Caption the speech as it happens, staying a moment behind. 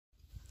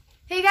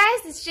Hey guys,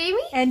 it's Jamie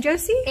and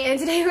Josie, and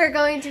today we're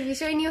going to be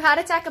showing you how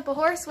to tack up a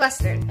horse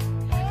Western.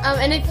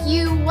 And if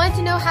you want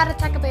to know how to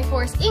tack up a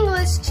horse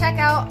English, check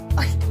out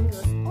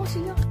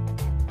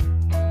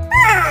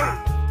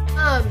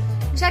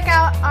check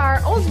out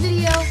our old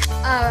video,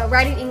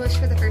 writing English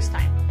for the first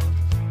time.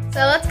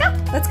 So let's go.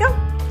 Let's go.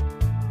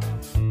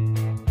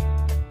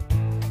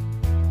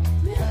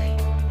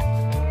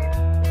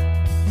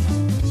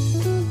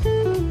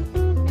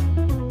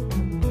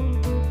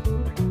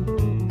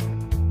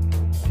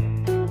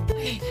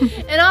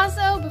 And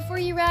also, before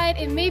you ride,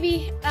 it may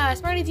be a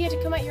smart idea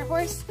to comb out your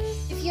horse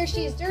if he or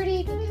she is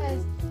dirty,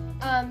 because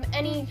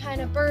any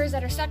kind of burrs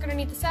that are stuck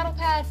underneath the saddle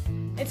pad,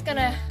 it's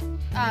gonna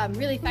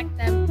really affect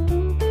them.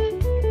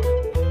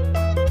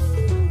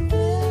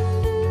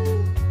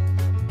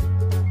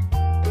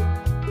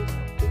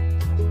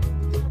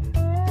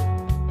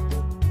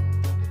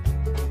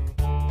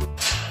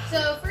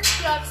 So first,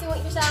 you obviously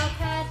want your saddle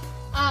pad.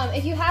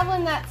 If you have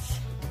one that's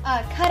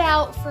cut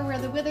out for where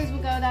the withers will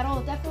go,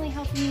 that'll definitely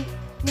help you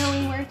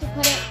knowing where to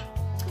put it.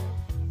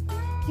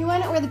 You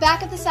want it where the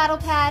back of the saddle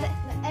pad,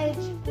 the edge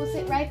will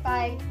sit right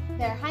by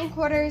their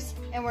hindquarters,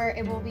 and where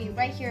it will be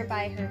right here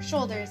by her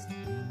shoulders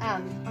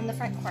on the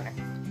front corner.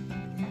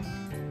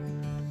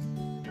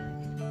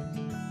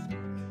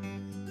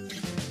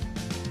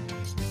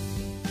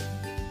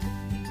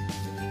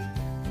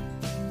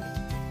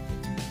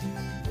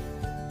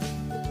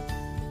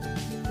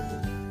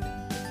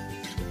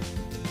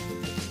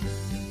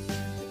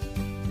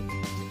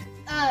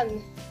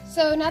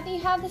 So now that you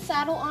have the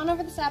saddle on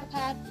over the saddle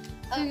pad,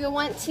 you'll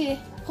want to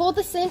pull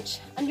the cinch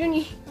from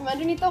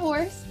underneath the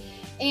horse,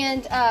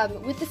 and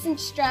with the cinch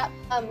strap,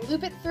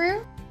 loop it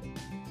through.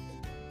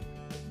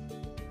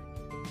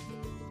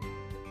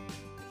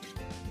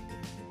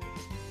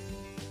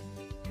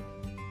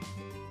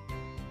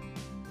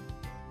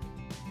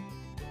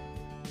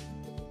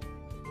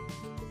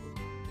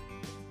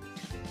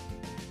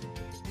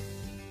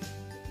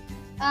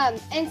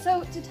 And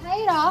so to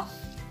tie it off,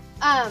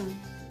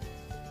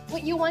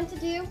 what you want to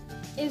do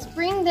is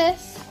bring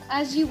this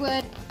as you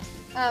would,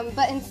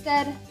 but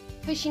instead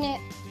pushing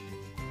it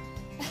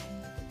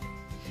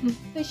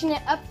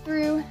up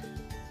through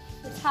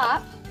the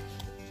top,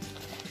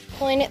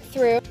 pulling it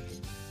through.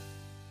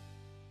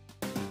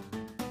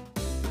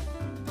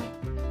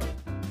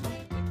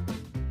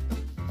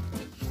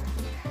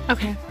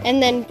 Okay.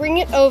 And then bring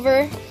it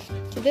over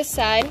to this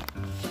side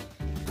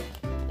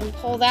and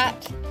pull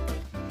that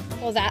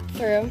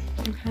through.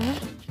 Okay.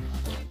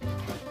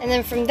 And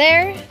then from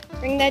there,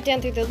 bring that down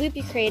through the loop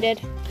you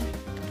created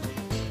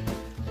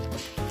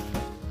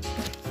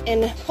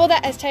and pull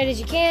that as tight as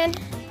you can.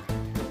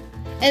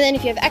 And then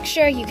if you have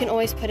extra, you can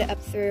always put it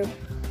up through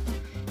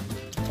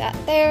that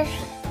there.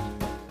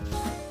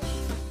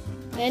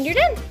 And you're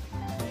done.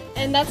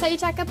 And that's how you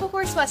tack up a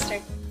horse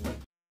Western.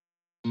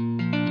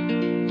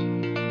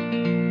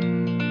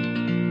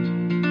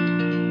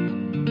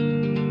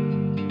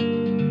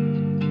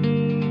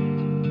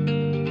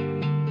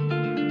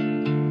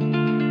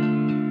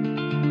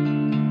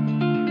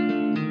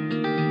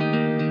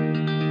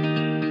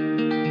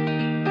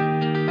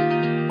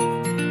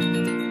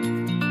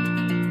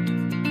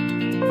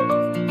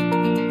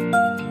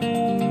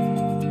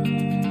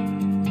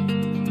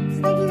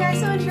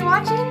 So much for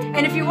watching.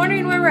 And if you're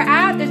wondering where we're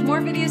at, there's more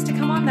videos to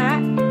come on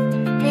that.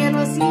 And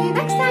we'll see you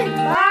next time.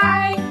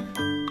 Bye!